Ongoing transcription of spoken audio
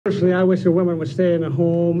Personally, I wish the women would stay in the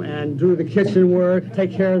home and do the kitchen work,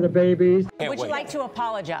 take care of the babies. Would you like to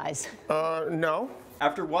apologize? No.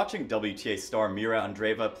 After watching WTA star Mira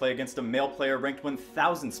Andreeva play against a male player ranked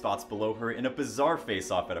 1,000 spots below her in a bizarre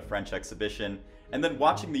face-off at a French exhibition, and then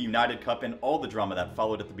watching the United Cup and all the drama that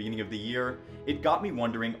followed at the beginning of the year, it got me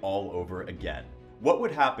wondering all over again. What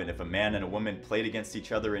would happen if a man and a woman played against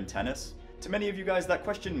each other in tennis? To many of you guys, that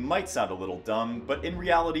question might sound a little dumb, but in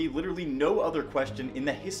reality, literally no other question in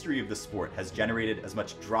the history of the sport has generated as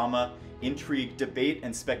much drama, intrigue, debate,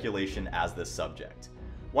 and speculation as this subject.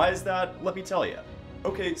 Why is that? Let me tell you.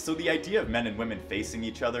 Okay, so the idea of men and women facing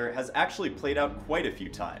each other has actually played out quite a few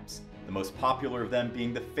times, the most popular of them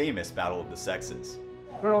being the famous Battle of the Sexes.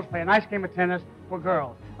 Girls play a nice game of tennis for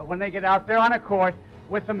girls, but when they get out there on a court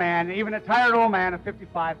with a man, even a tired old man of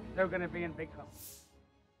 55, they're going to be in big trouble.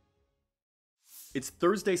 It's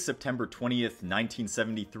Thursday, September 20th,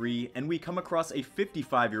 1973, and we come across a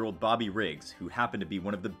 55-year-old Bobby Riggs, who happened to be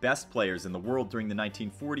one of the best players in the world during the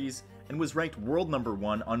 1940s and was ranked world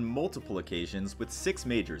 #1 on multiple occasions with 6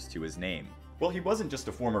 majors to his name. Well, he wasn't just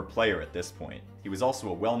a former player at this point. He was also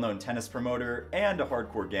a well-known tennis promoter and a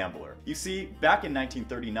hardcore gambler. You see, back in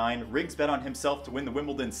 1939, Riggs bet on himself to win the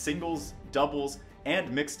Wimbledon singles, doubles,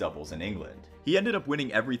 and mixed doubles in England. He ended up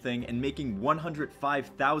winning everything and making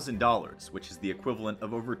 $105,000, which is the equivalent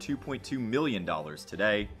of over $2.2 million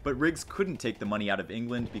today, but Riggs couldn't take the money out of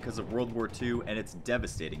England because of World War II and its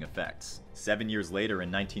devastating effects. 7 years later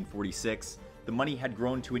in 1946, the money had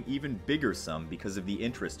grown to an even bigger sum because of the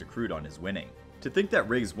interest accrued on his winning. To think that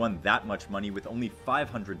Riggs won that much money with only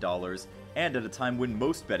 $500, and at a time when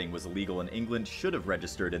most betting was illegal in England, should have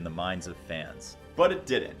registered in the minds of fans. But it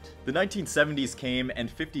didn't. The 1970s came, and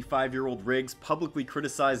 55-year-old Riggs publicly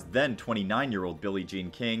criticized then 29-year-old Billie Jean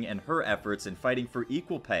King and her efforts in fighting for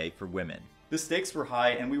equal pay for women. The stakes were high,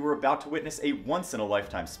 and we were about to witness a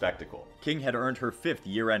once-in-a-lifetime spectacle. King had earned her 5th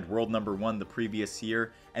year-end world #1 the previous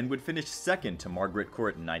year, and would finish second to Margaret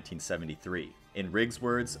Court in 1973. In Riggs'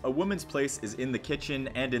 words, a woman's place is in the kitchen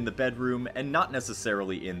and in the bedroom, and not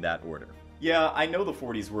necessarily in that order. Yeah, I know the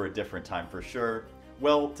 40s were a different time for sure.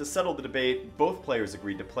 Well, to settle the debate, both players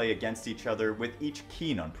agreed to play against each other, with each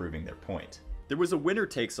keen on proving their point. There was a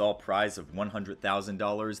winner-takes-all prize of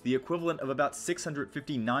 $100,000, the equivalent of about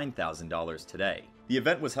 $659,000 today. The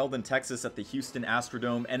event was held in Texas at the Houston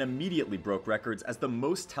Astrodome and immediately broke records as the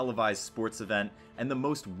most televised sports event and the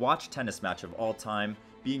most watched tennis match of all time,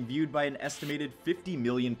 being viewed by an estimated 50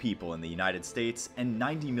 million people in the United States and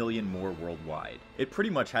 90 million more worldwide. It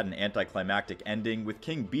pretty much had an anticlimactic ending, with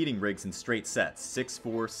King beating Riggs in straight sets,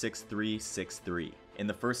 6-4, 6-3, 6-3. In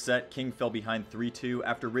the first set, King fell behind 3-2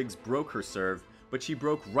 after Riggs broke her serve, but she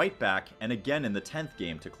broke right back and again in the 10th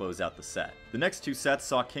game to close out the set. The next 2 sets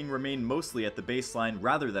saw King remain mostly at the baseline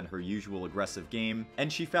rather than her usual aggressive game,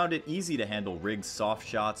 and she found it easy to handle Riggs' soft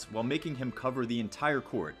shots while making him cover the entire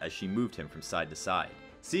court as she moved him from side to side.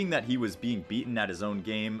 Seeing that he was being beaten at his own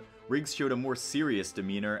game, Riggs showed a more serious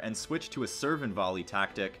demeanor and switched to a serve and volley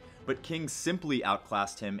tactic, but King simply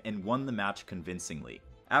outclassed him and won the match convincingly.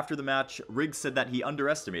 After the match, Riggs said that he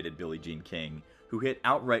underestimated Billie Jean King, who hit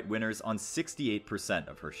outright winners on 68%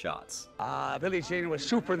 of her shots. Billie Jean was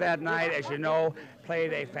super that night, as you know,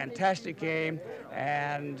 played a fantastic game,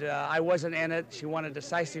 and I wasn't in it. She won a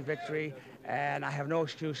decisive victory, and I have no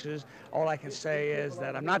excuses. All I can say is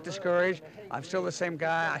that I'm not discouraged. I'm still the same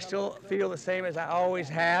guy. I still feel the same as I always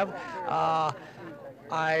have.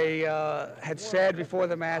 I had said before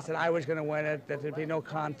the match that I was going to win it, that there'd be no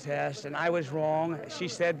contest, and I was wrong. She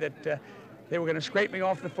said that they were going to scrape me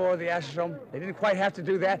off the floor of the Astrodome. They didn't quite have to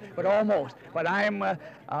do that, but almost. But I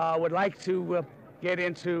would like to get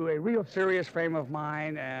into a real serious frame of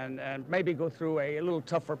mind and maybe go through a little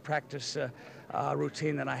tougher practice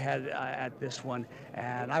routine than I had at this one.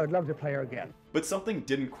 And I would love to play her again. But something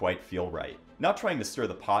didn't quite feel right. Not trying to stir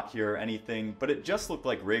the pot here or anything, but it just looked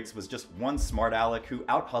like Riggs was just one smart aleck who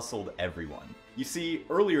out-hustled everyone. You see,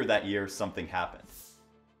 earlier that year, something happened.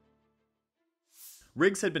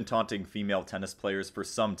 Riggs had been taunting female tennis players for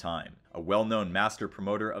some time. A well-known master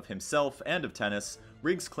promoter of himself and of tennis,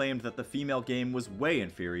 Riggs claimed that the female game was way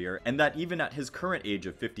inferior, and that even at his current age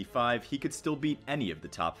of 55, he could still beat any of the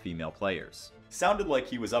top female players. Sounded like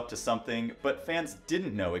he was up to something, but fans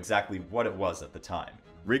didn't know exactly what it was at the time.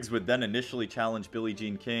 Riggs would then initially challenge Billie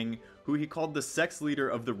Jean King, who he called the sex leader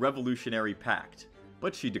of the Revolutionary Pact,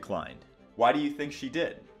 but she declined. Why do you think she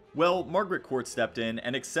did? Well, Margaret Court stepped in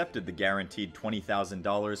and accepted the guaranteed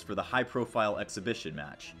 $20,000 for the high-profile exhibition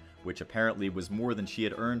match, which apparently was more than she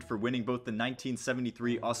had earned for winning both the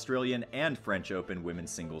 1973 Australian and French Open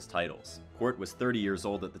women's singles titles. Court was 30 years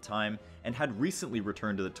old at the time and had recently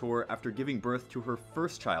returned to the tour after giving birth to her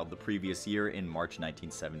first child the previous year in March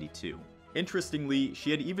 1972. Interestingly,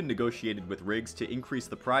 she had even negotiated with Riggs to increase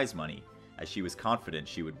the prize money, as she was confident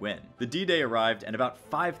she would win. The D-Day arrived and about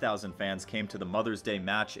 5,000 fans came to the Mother's Day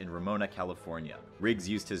match in Ramona, California. Riggs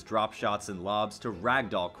used his drop shots and lobs to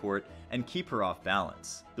ragdoll Court and keep her off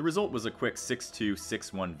balance. The result was a quick 6-2,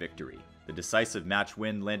 6-1 victory. The decisive match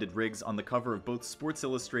win landed Riggs on the cover of both Sports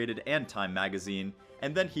Illustrated and Time magazine,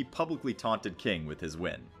 and then he publicly taunted King with his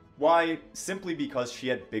win. Why? Simply because she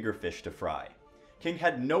had bigger fish to fry. King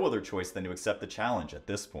had no other choice than to accept the challenge at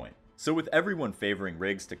this point. So with everyone favoring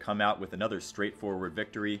Riggs to come out with another straightforward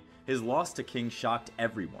victory, his loss to King shocked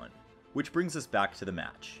everyone. Which brings us back to the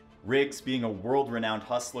match. Riggs, being a world-renowned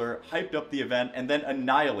hustler, hyped up the event and then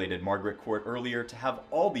annihilated Margaret Court earlier to have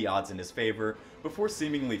all the odds in his favor before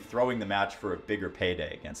seemingly throwing the match for a bigger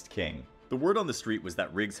payday against King. The word on the street was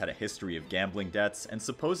that Riggs had a history of gambling debts and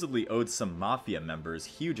supposedly owed some mafia members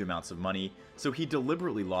huge amounts of money, so he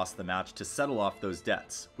deliberately lost the match to settle off those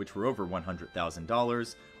debts, which were over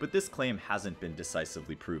 $100,000, but this claim hasn't been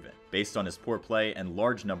decisively proven. Based on his poor play and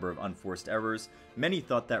large number of unforced errors, many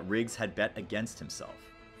thought that Riggs had bet against himself.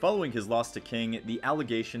 Following his loss to King, the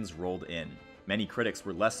allegations rolled in. Many critics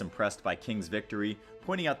were less impressed by King's victory,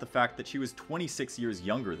 pointing out the fact that she was 26 years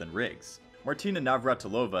younger than Riggs. Martina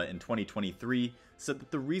Navratilova in 2023 said that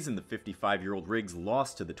the reason the 55-year-old Riggs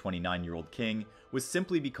lost to the 29-year-old King was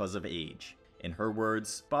simply because of age. In her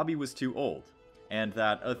words, Bobby was too old, and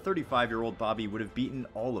that a 35-year-old Bobby would have beaten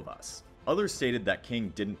all of us. Others stated that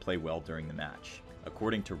King didn't play well during the match.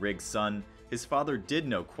 According to Riggs' son, his father did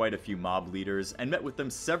know quite a few mob leaders and met with them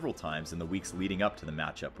several times in the weeks leading up to the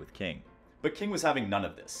matchup with King. But King was having none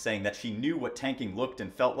of this, saying that she knew what tanking looked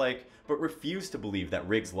and felt like, but refused to believe that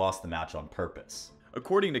Riggs lost the match on purpose.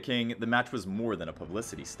 According to King, the match was more than a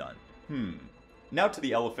publicity stunt. Now to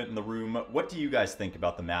the elephant in the room, what do you guys think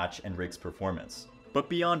about the match and Riggs' performance? But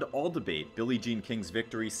beyond all debate, Billie Jean King's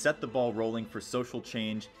victory set the ball rolling for social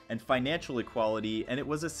change and financial equality, and it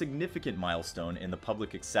was a significant milestone in the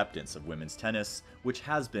public acceptance of women's tennis, which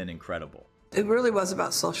has been incredible. It really was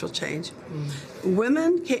about social change.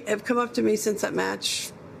 Women have come up to me since that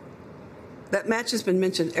match. That match has been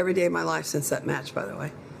mentioned every day of my life since that match, by the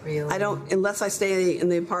way. Really? I don't, unless I stay in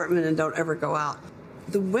the apartment and don't ever go out.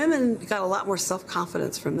 The women got a lot more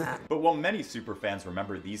self-confidence from that. But while many superfans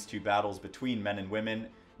remember these two battles between men and women,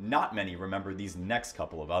 not many remember these next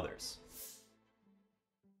couple of others.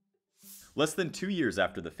 Less than 2 years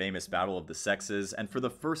after the famous Battle of the Sexes, and for the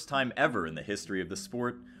first time ever in the history of the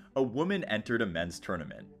sport, a woman entered a men's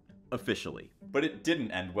tournament. Officially. But it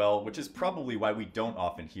didn't end well, which is probably why we don't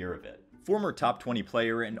often hear of it. Former top 20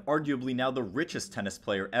 player and arguably now the richest tennis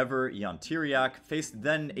player ever, Jan Tiriac, faced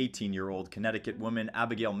then 18-year-old Connecticut woman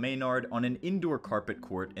Abigail Maynard on an indoor carpet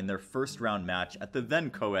court in their first round match at the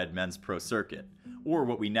then co-ed men's pro circuit, or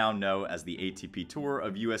what we now know as the ATP Tour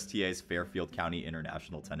of USTA's Fairfield County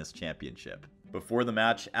International Tennis Championship. Before the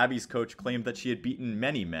match, Abby's coach claimed that she had beaten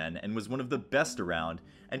many men and was one of the best around,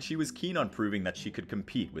 and she was keen on proving that she could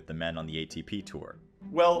compete with the men on the ATP Tour.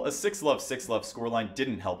 Well, a 6-love, 6-love scoreline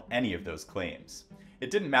didn't help any of those claims. It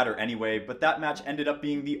didn't matter anyway, but that match ended up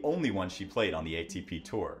being the only one she played on the ATP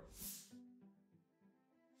Tour.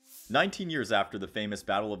 19 years after the famous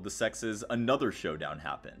Battle of the Sexes, another showdown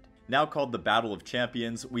happened. Now called the Battle of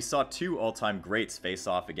Champions, we saw two all-time greats face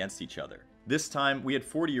off against each other. This time, we had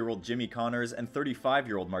 40-year-old Jimmy Connors and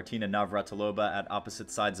 35-year-old Martina Navratilova at opposite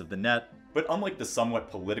sides of the net, but unlike the somewhat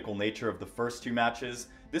political nature of the first two matches,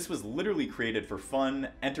 this was literally created for fun,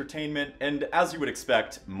 entertainment, and, as you would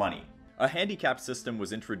expect, money. A handicap system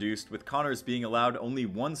was introduced, with Connors being allowed only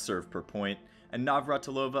one serve per point, and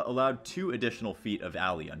Navratilova allowed 2 additional feet of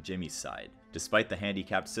alley on Jimmy's side. Despite the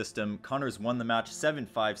handicap system, Connors won the match 7-5,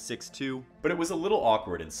 6-2, but it was a little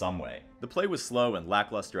awkward in some way. The play was slow and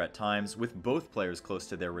lackluster at times, with both players close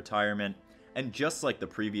to their retirement, and just like the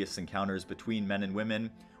previous encounters between men and women,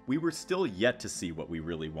 we were still yet to see what we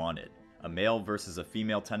really wanted. A male versus a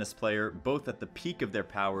female tennis player, both at the peak of their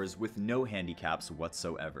powers with no handicaps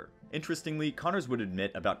whatsoever. Interestingly, Connors would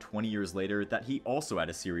admit about 20 years later that he also had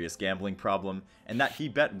a serious gambling problem, and that he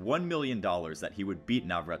bet $1 million that he would beat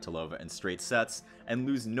Navratilova in straight sets and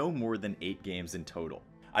lose no more than 8 games in total.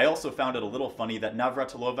 I also found it a little funny that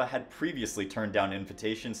Navratilova had previously turned down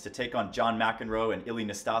invitations to take on John McEnroe and Ilie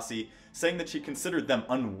Nastase, saying that she considered them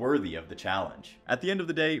unworthy of the challenge. At the end of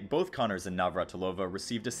the day, both Connors and Navratilova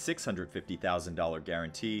received a $650,000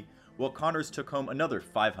 guarantee, while Connors took home another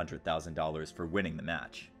 $500,000 for winning the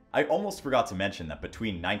match. I almost forgot to mention that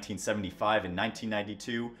between 1975 and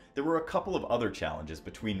 1992, there were a couple of other challenges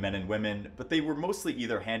between men and women, but they were mostly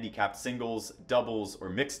either handicapped singles, doubles, or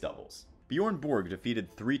mixed doubles. Bjorn Borg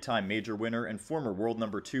defeated three-time major winner and former world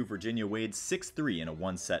number 2 Virginia Wade 6-3 in a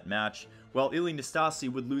one-set match, while Ilie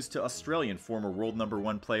Nastase would lose to Australian former world number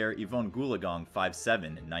 1 player Yvonne Goolagong 5-7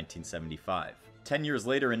 in 1975. 10 years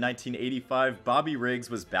later in 1985, Bobby Riggs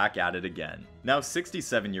was back at it again. Now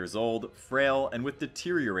 67 years old, frail, and with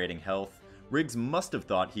deteriorating health, Riggs must have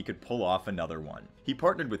thought he could pull off another one. He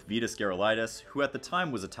partnered with Vitas Gerulaitis, who at the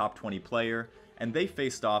time was a top 20 player, and they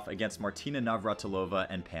faced off against Martina Navratilova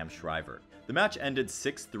and Pam Shriver. The match ended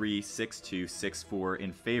 6-3, 6-2, 6-4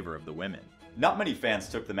 in favor of the women. Not many fans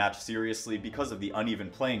took the match seriously because of the uneven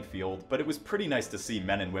playing field, but it was pretty nice to see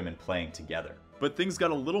men and women playing together. But things got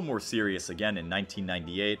a little more serious again in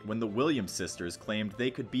 1998 when the Williams sisters claimed they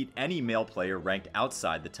could beat any male player ranked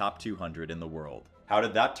outside the top 200 in the world. How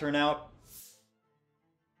did that turn out?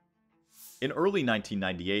 In early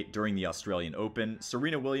 1998, during the Australian Open,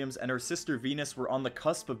 Serena Williams and her sister Venus were on the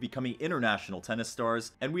cusp of becoming international tennis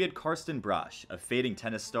stars, and we had Karsten Braasch, a fading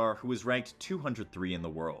tennis star who was ranked 203 in the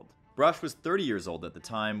world. Braasch was 30 years old at the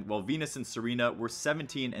time, while Venus and Serena were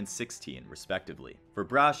 17 and 16, respectively. For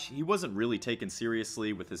Braasch, he wasn't really taken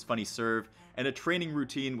seriously with his funny serve and a training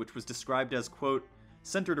routine which was described as, quote,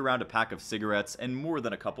 centered around a pack of cigarettes and more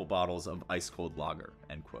than a couple bottles of ice-cold lager,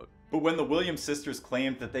 end quote. But when the Williams sisters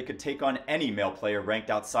claimed that they could take on any male player ranked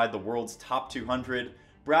outside the world's top 200,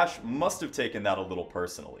 Braasch must have taken that a little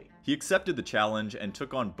personally. He accepted the challenge and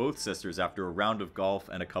took on both sisters after a round of golf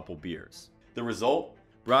and a couple beers. The result?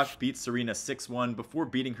 Braasch beat Serena 6-1 before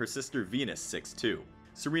beating her sister Venus 6-2.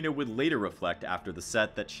 Serena would later reflect after the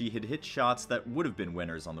set that she had hit shots that would have been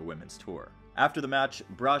winners on the women's tour. After the match,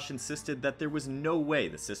 Braasch insisted that there was no way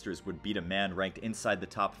the sisters would beat a man ranked inside the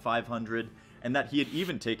top 500, and that he had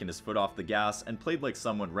even taken his foot off the gas and played like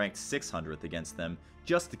someone ranked 600th against them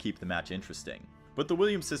just to keep the match interesting. But the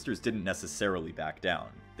Williams sisters didn't necessarily back down.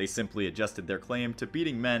 They simply adjusted their claim to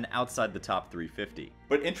beating men outside the top 350.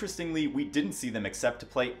 But interestingly, we didn't see them accept to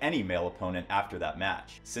play any male opponent after that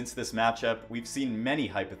match. Since this matchup, we've seen many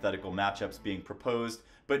hypothetical matchups being proposed,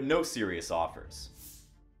 but no serious offers.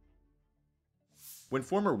 When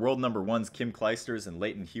former world number 1s Kim Clijsters and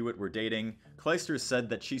Leighton Hewitt were dating, Clijsters said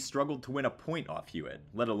that she struggled to win a point off Hewitt,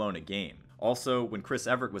 let alone a game. Also, when Chris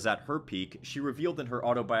Evert was at her peak, she revealed in her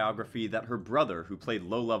autobiography that her brother, who played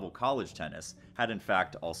low-level college tennis, had in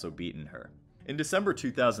fact also beaten her. In December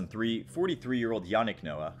 2003, 43-year-old Yannick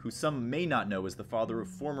Noah, who some may not know as the father of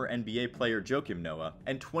former NBA player Joakim Noah,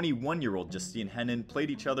 and 21-year-old Justine Henin played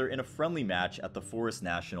each other in a friendly match at the Forest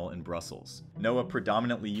National in Brussels. Noah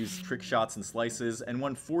predominantly used trick shots and slices and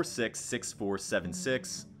won 4-6, 6-4,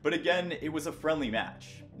 7-6, but again, it was a friendly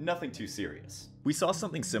match. Nothing too serious. We saw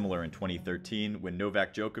something similar in 2013 when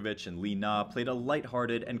Novak Djokovic and Li Na played a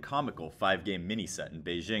lighthearted and comical 5-game mini-set in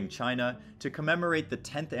Beijing, China to commemorate the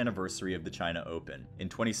 10th anniversary of the China Open. In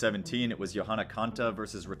 2017, it was Johanna Konta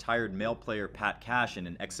versus retired male player Pat Cash in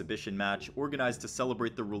an exhibition match organized to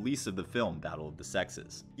celebrate the release of the film Battle of the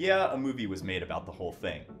Sexes. Yeah, a movie was made about the whole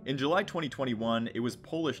thing. In July 2021, it was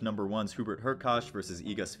Polish number 1s Hubert Hurkacz versus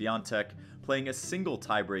Iga Swiatek playing a single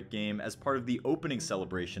tiebreak game as part of the opening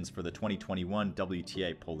celebrations for the 2021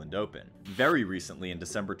 WTA Poland Open. Very recently in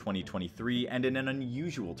December 2023, and in an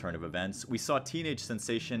unusual turn of events, we saw teenage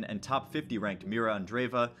sensation and top 50 ranked Mira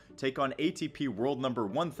Andreeva take on ATP world number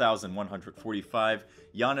 1145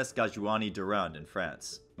 Yanis Gajuani-Durand in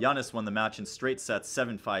France. Yanis won the match in straight sets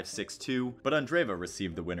 7-5, 6-2, but Andreeva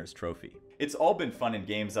received the winner's trophy. It's all been fun and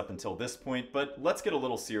games up until this point, but let's get a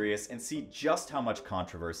little serious and see just how much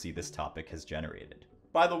controversy this topic has generated.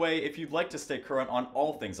 By the way, if you'd like to stay current on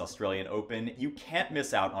all things Australian Open, you can't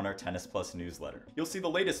miss out on our Tennis Plus newsletter. You'll see the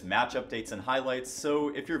latest match updates and highlights, so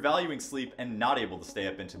if you're valuing sleep and not able to stay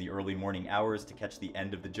up into the early morning hours to catch the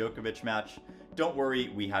end of the Djokovic match, don't worry,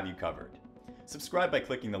 we have you covered. Subscribe by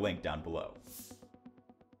clicking the link down below.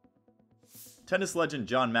 Tennis legend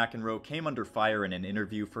John McEnroe came under fire in an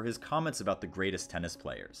interview for his comments about the greatest tennis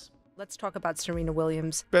players. Let's talk about Serena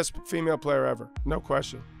Williams. Best female player ever, no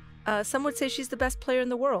question. Some would say she's the best player in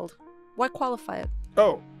the world. Why qualify it?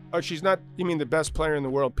 Oh, she's not, you mean the best player in the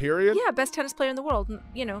world, period? Yeah, best tennis player in the world.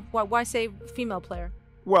 You know, why say female player?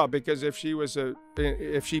 Well, because if she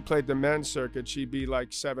played the men's circuit, she'd be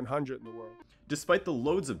like 700 in the world. Despite the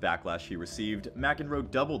loads of backlash he received, McEnroe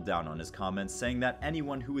doubled down on his comments, saying that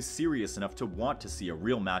anyone who is serious enough to want to see a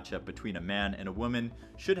real matchup between a man and a woman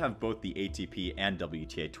should have both the ATP and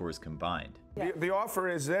WTA tours combined. The offer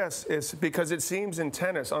is this, is because it seems in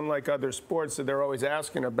tennis, unlike other sports that they're always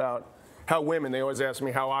asking about, how women, they always ask me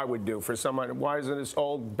how I would do for someone. Why isn't this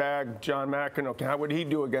old bag John McEnroe, how would he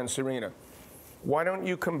do against Serena? Why don't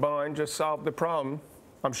you combine, just solve the problem?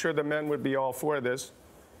 I'm sure the men would be all for this.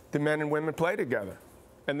 The men and women play together.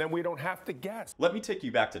 And then we don't have to guess. Let me take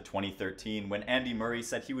you back to 2013 when Andy Murray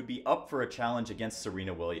said he would be up for a challenge against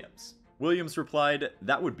Serena Williams. Williams replied,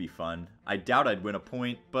 "That would be fun. I doubt I'd win a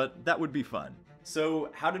point, but that would be fun." So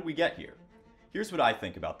how did we get here? Here's what I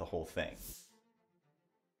think about the whole thing.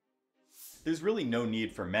 There's really no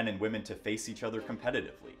need for men and women to face each other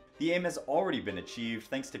competitively. The aim has already been achieved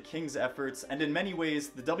thanks to King's efforts, and in many ways,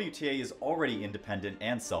 the WTA is already independent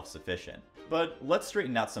and self-sufficient. But let's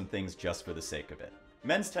straighten out some things just for the sake of it.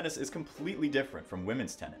 Men's tennis is completely different from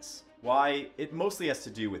women's tennis. Why? It mostly has to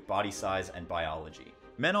do with body size and biology.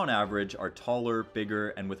 Men on average are taller, bigger,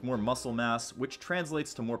 and with more muscle mass, which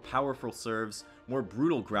translates to more powerful serves, more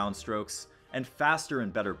brutal ground strokes, and faster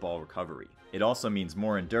and better ball recovery. It also means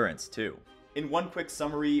more endurance, too. In one quick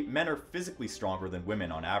summary, men are physically stronger than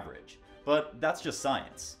women on average. But that's just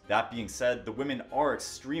science. That being said, the women are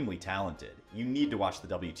extremely talented. You need to watch the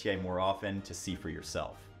WTA more often to see for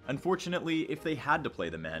yourself. Unfortunately, if they had to play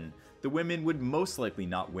the men, the women would most likely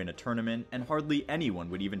not win a tournament, and hardly anyone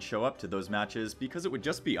would even show up to those matches because it would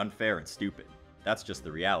just be unfair and stupid. That's just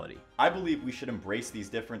the reality. I believe we should embrace these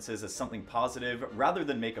differences as something positive rather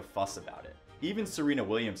than make a fuss about it. Even Serena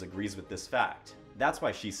Williams agrees with this fact. That's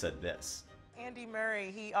why she said this. Andy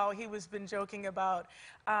Murray, he was been joking about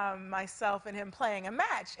myself and him playing a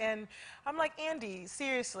match, and I'm like, Andy,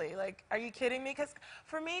 seriously, like, are you kidding me? Because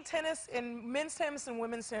for me, tennis and men's tennis and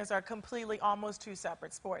women's tennis are completely almost two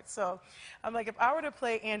separate sports. So I'm like, if I were to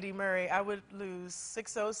play Andy Murray, I would lose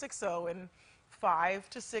 6-0, 6-0 in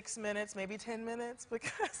 5 to 6 minutes, maybe 10 minutes,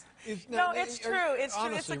 because no, it's true. It's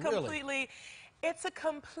true. It's a completely. It's a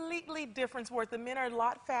completely different sport. The men are a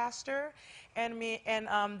lot faster, and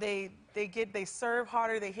they serve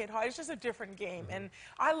harder, they hit harder. It's just a different game, and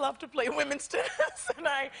I love to play women's tennis, and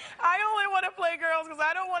I only want to play girls because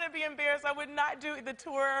I don't want to be embarrassed. I would not do the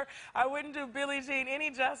tour. I wouldn't do Billie Jean any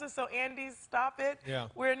justice. So Andy, stop it. Yeah.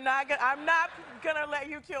 I'm not gonna let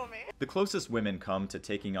you kill me. The closest women come to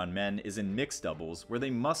taking on men is in mixed doubles, where they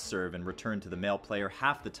must serve and return to the male player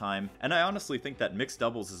half the time, and I honestly think that mixed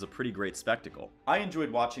doubles is a pretty great spectacle. I enjoyed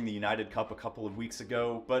watching the United Cup a couple of weeks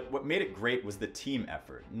ago, but what made it great was the team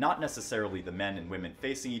effort, not necessarily the men and women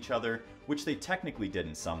facing each other, which they technically did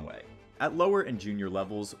in some way. At lower and junior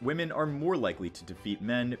levels, women are more likely to defeat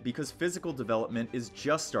men because physical development is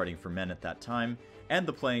just starting for men at that time, and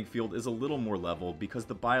the playing field is a little more level because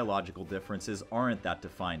the biological differences aren't that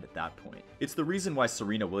defined at that point. It's the reason why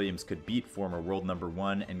Serena Williams could beat former world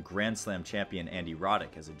 #1 and Grand Slam champion Andy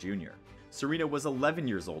Roddick as a junior. Serena was 11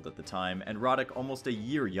 years old at the time, and Roddick almost a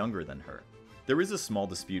year younger than her. There is a small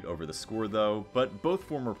dispute over the score though, but both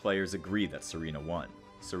former players agree that Serena won.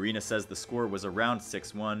 Serena says the score was around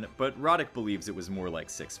 6-1, but Roddick believes it was more like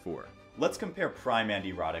 6-4. Let's compare prime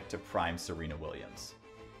Andy Roddick to prime Serena Williams.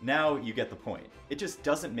 Now you get the point. It just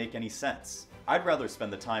doesn't make any sense. I'd rather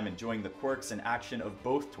spend the time enjoying the quirks and action of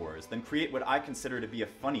both tours than create what I consider to be a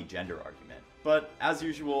funny gender argument. But as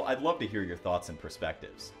usual, I'd love to hear your thoughts and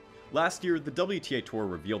perspectives. Last year, the WTA Tour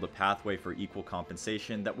revealed a pathway for equal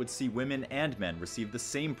compensation that would see women and men receive the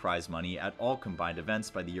same prize money at all combined events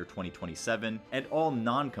by the year 2027 and all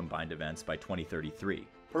non-combined events by 2033.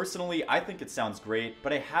 Personally, I think it sounds great,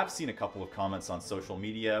 but I have seen a couple of comments on social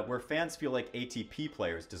media where fans feel like ATP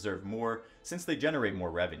players deserve more since they generate more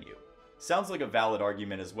revenue. Sounds like a valid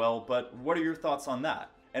argument as well, but what are your thoughts on that?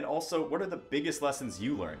 And also, what are the biggest lessons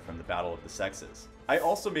you learned from the battle of the sexes? I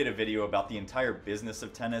also made a video about the entire business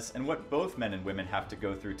of tennis and what both men and women have to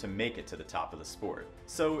go through to make it to the top of the sport.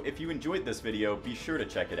 So if you enjoyed this video, be sure to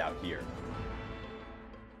check it out here.